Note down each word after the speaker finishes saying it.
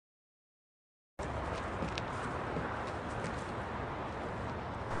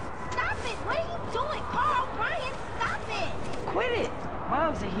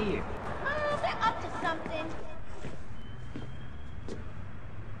here? They're up to something.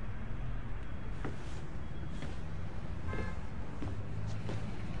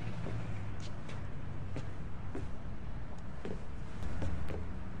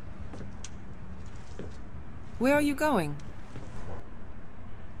 Where are you going?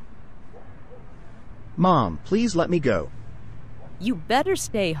 Mom, please let me go. You better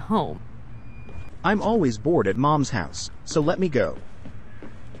stay home. I'm always bored at Mom's house, so let me go.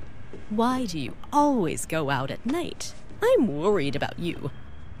 Why do you always go out at night? I'm worried about you.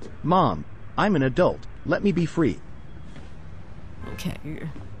 Mom, I'm an adult. Let me be free. Okay.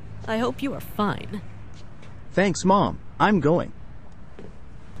 I hope you are fine. Thanks, Mom. I'm going.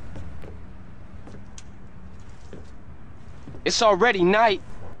 It's already night.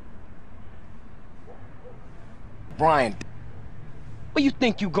 Brian, where you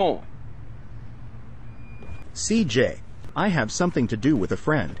think you going? CJ, I have something to do with a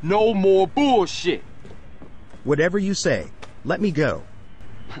friend. No more bullshit. Whatever you say. Let me go.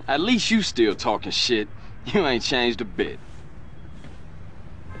 At least you still talking shit. You ain't changed a bit.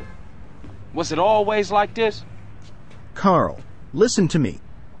 Was it always like this? Carl, listen to me.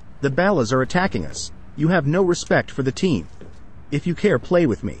 The Ballas are attacking us. You have no respect for the team. If you care, play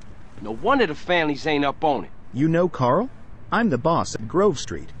with me. No wonder the families ain't up on it. You know Carl? I'm the boss at Grove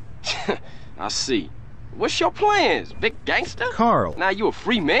Street. I see. What's your plans, big gangster? Carl. Now you a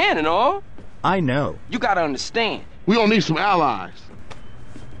free man and all. I know. You gotta understand. We don't need some allies.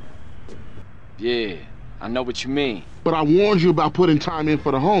 Yeah, I know what you mean. But I warned you about putting time in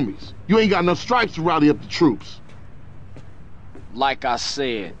for the homies. You ain't got enough stripes to rally up the troops. Like I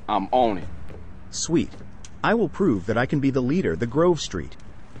said, I'm on it. Sweet. I will prove that I can be the leader, the Grove Street.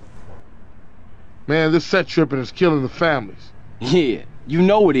 Man, this set tripping is killing the families. Yeah, you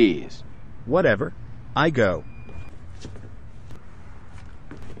know it is. Whatever. I go.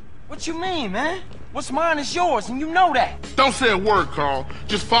 What you mean, man? What's mine is yours, and you know that. Don't say a word, Carl.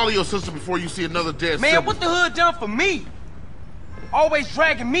 Just follow your sister before you see another dead Man, sibling. what the hood done for me? Always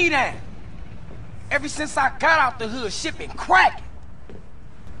dragging me down. Ever since I got out the hood, shit been cracking.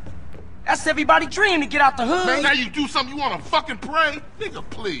 That's everybody's dream to get out the hood. Man, now you do something you wanna fucking pray? Nigga,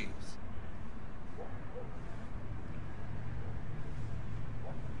 please.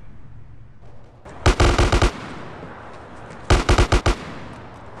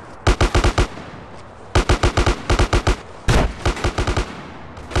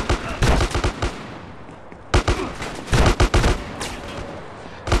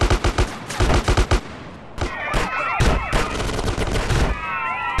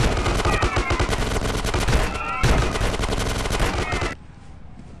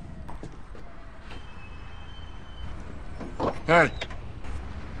 Hey,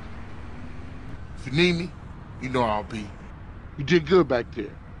 if you need me, you know I'll be. You did good back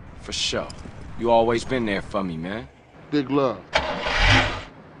there. For sure. You always been there for me, man. Big love.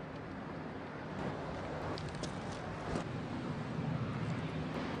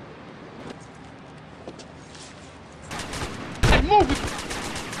 Hey, move it!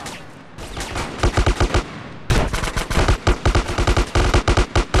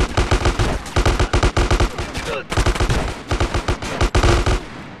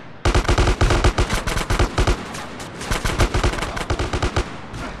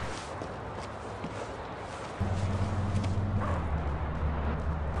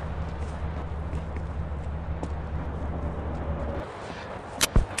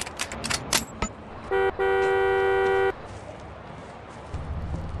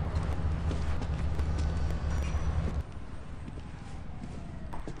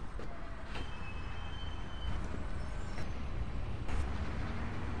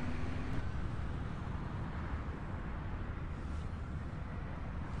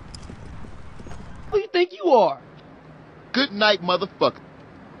 Who you think you are? Good night, motherfucker.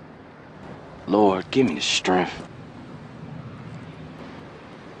 Lord, give me the strength.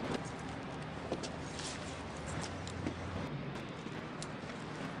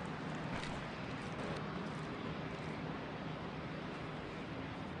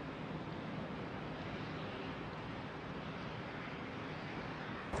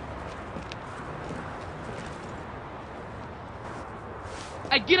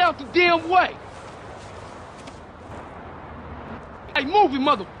 Hey, get out the damn way! Hey, move it,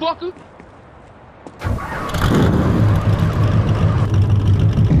 motherfucker!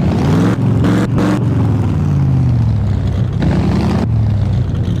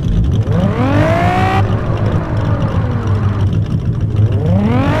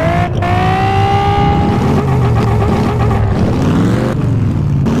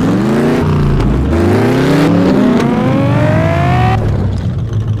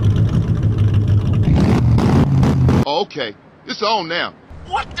 It's on now.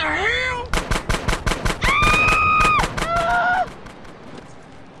 What the hell?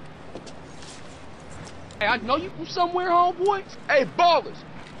 Hey, I know you from somewhere, homeboy. Hey, ballers,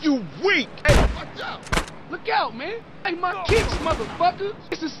 you weak. Hey, watch out. Look out, man. Hey, my kicks, motherfucker.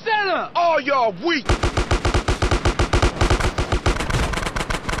 It's a setup. All y'all weak. Boy,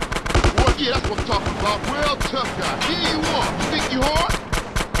 yeah, that's what I'm talking about. Real tough guy. Here you are. You think you hard?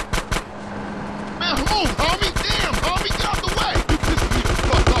 Man, move, homie. Damn, homie, get out the way. You pissed me the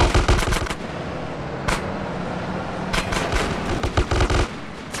fuck off.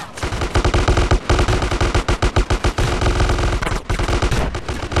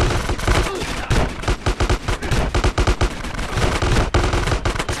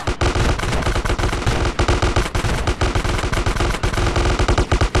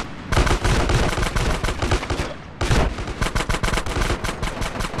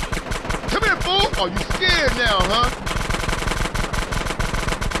 Oh, you scared now, huh?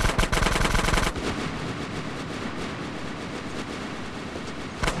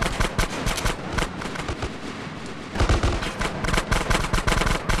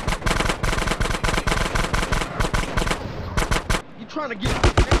 You trying to get...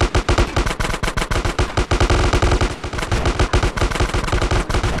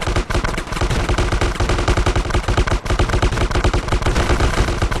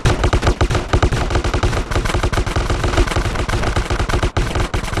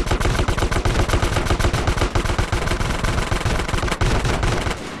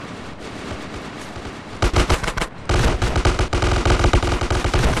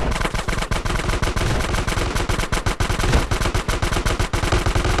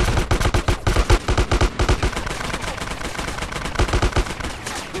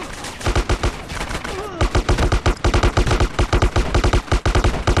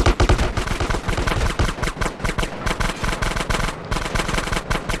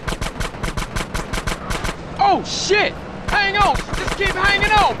 Oh, shit! Hang on! Just keep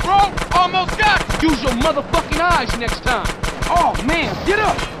hanging on, bro! Almost got it! Use your motherfucking eyes next time. Oh, man, get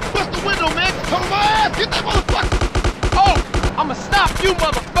up! Bust the window, man! Come on my ass! Get that motherfucker! Oh! I'ma stop you,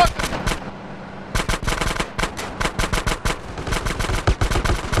 motherfucker!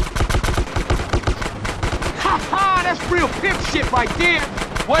 Ha ha! That's real pimp shit right there!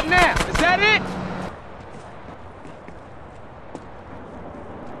 What now? Is that it?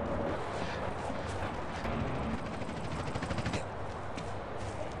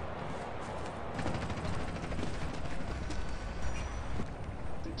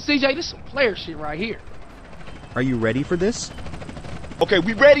 CJ, this some player shit right here. Are you ready for this? Okay,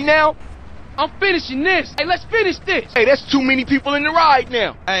 we ready now? I'm finishing this. Hey, let's finish this. Hey, that's too many people in the ride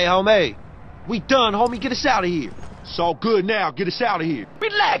now. Hey, homie. We done, homie. Get us out of here. It's all good now. Get us out of here.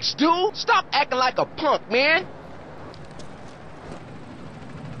 Relax, dude. Stop acting like a punk, man.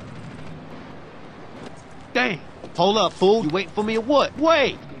 Damn. Hold up, fool. You waiting for me or what?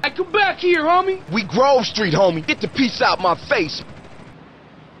 Wait. Hey, come back here, homie. We Grove Street, homie. Get the piece out my face.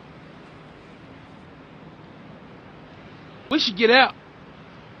 We should get out.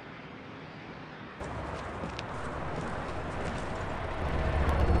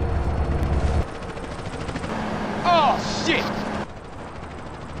 Oh, shit!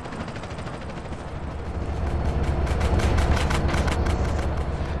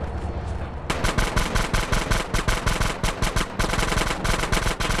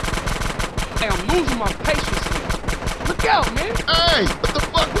 Hey, I'm losing my patience here. Look out, man. Hey, what the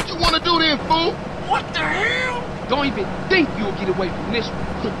fuck? What you want to do then, fool? What the hell? Don't even think you'll get away from this one.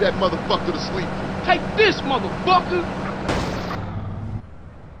 Put that motherfucker to sleep. Take this, motherfucker.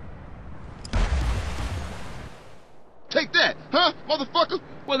 Take that, huh, motherfucker?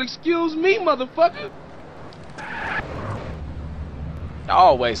 Well, excuse me, motherfucker.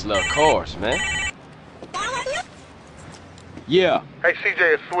 Always love cars, man. Yeah. Hey,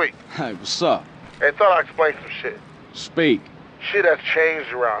 CJ, it's Sweet. Hey, what's up? Hey, thought I'd explain some shit. Speak. Shit has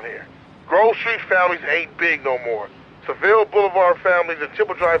changed around here. Grove Street families ain't big no more. Seville Boulevard families and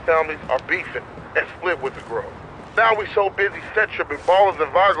Temple Drive families are beefing and split with the Grove. Now we so busy, set tripping ballers and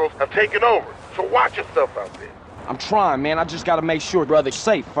vagos have taken over. So watch yourself out there. I'm trying, man. I just gotta make sure brother's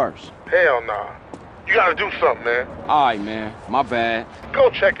safe first. Hell nah. You gotta do something, man. Alright, man. My bad.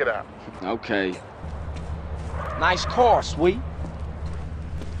 Go check it out. Okay. Nice car, Sweet.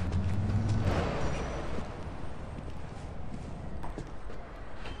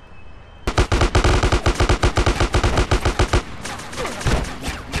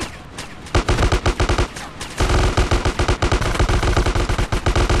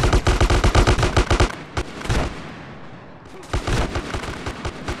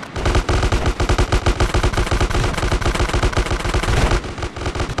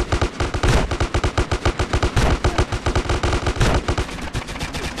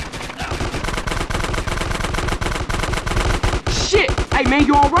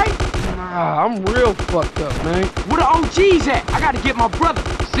 Nah, I'm real fucked up, man. Where the OGs at? I gotta get my brother.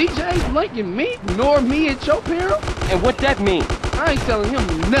 CJ blanking me? Ignore me and your parents? And what that mean? I ain't telling him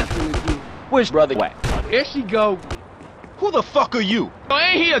nothing to do. Where's brother at? There she go. Who the fuck are you? Oh,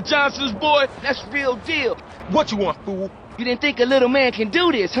 ain't he a Johnson's boy? That's real deal. What you want, fool? You didn't think a little man can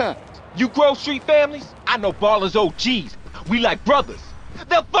do this, huh? You Grove Street families? I know ballers OGs. We like brothers.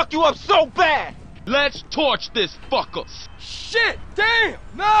 They'll fuck you up so bad. Let's torch this fucker. Shit! Damn!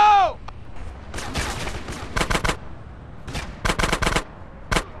 No!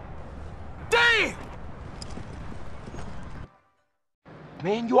 Damn!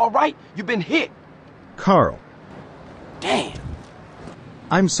 Man, you alright? You been hit. Carl. Damn.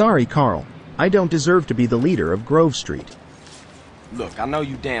 I'm sorry, Carl. I don't deserve to be the leader of Grove Street. Look, I know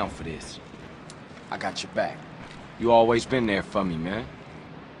you down for this. I got your back. You always been there for me, man.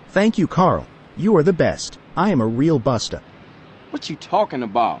 Thank you, Carl. You are the best. I am a real busta. What you talking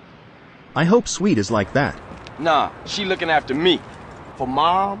about? I hope Sweet is like that. Nah, she looking after me. For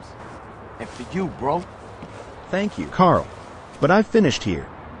moms and for you, bro. Thank you, Carl. But I've finished here.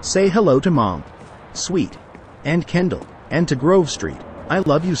 Say hello to Mom, Sweet, and Kendall, and to Grove Street. I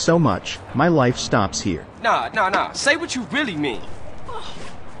love you so much. My life stops here. Nah. Say what you really mean.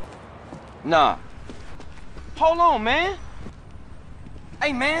 Nah. Hold on, man.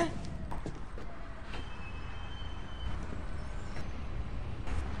 Hey, man.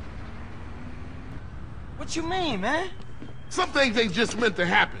 What you mean, man? Some things ain't just meant to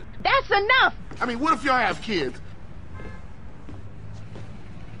happen. That's enough! I mean, what if y'all have kids?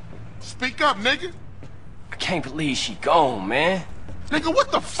 Speak up, nigga. I can't believe she gone, man. Nigga,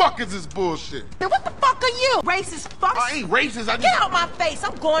 what the fuck is this bullshit? Now what the fuck are you? Racist fuck? I ain't racist, I just... Get out my face,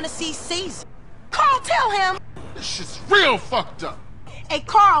 I'm going to see Caesar. Carl, tell him. This shit's real fucked up. Hey,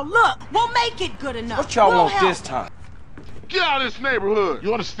 Carl, look, we'll make it good enough. What y'all We'll want help. this time? Get out of this neighborhood.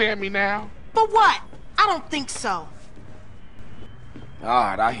 You understand me now? For what? I don't think so.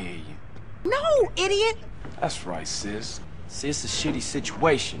 Alright, I hear you. No, idiot. That's right, sis. See, it's a shitty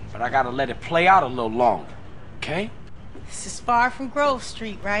situation, but I gotta let it play out a little longer, okay? This is far from Grove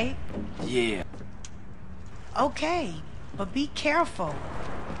Street, right? Yeah. Okay, but be careful.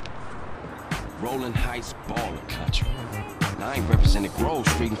 Rolling Heights baller country. And I ain't represented Grove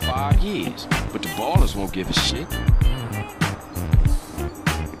Street in 5 years, but the ballers won't give a shit.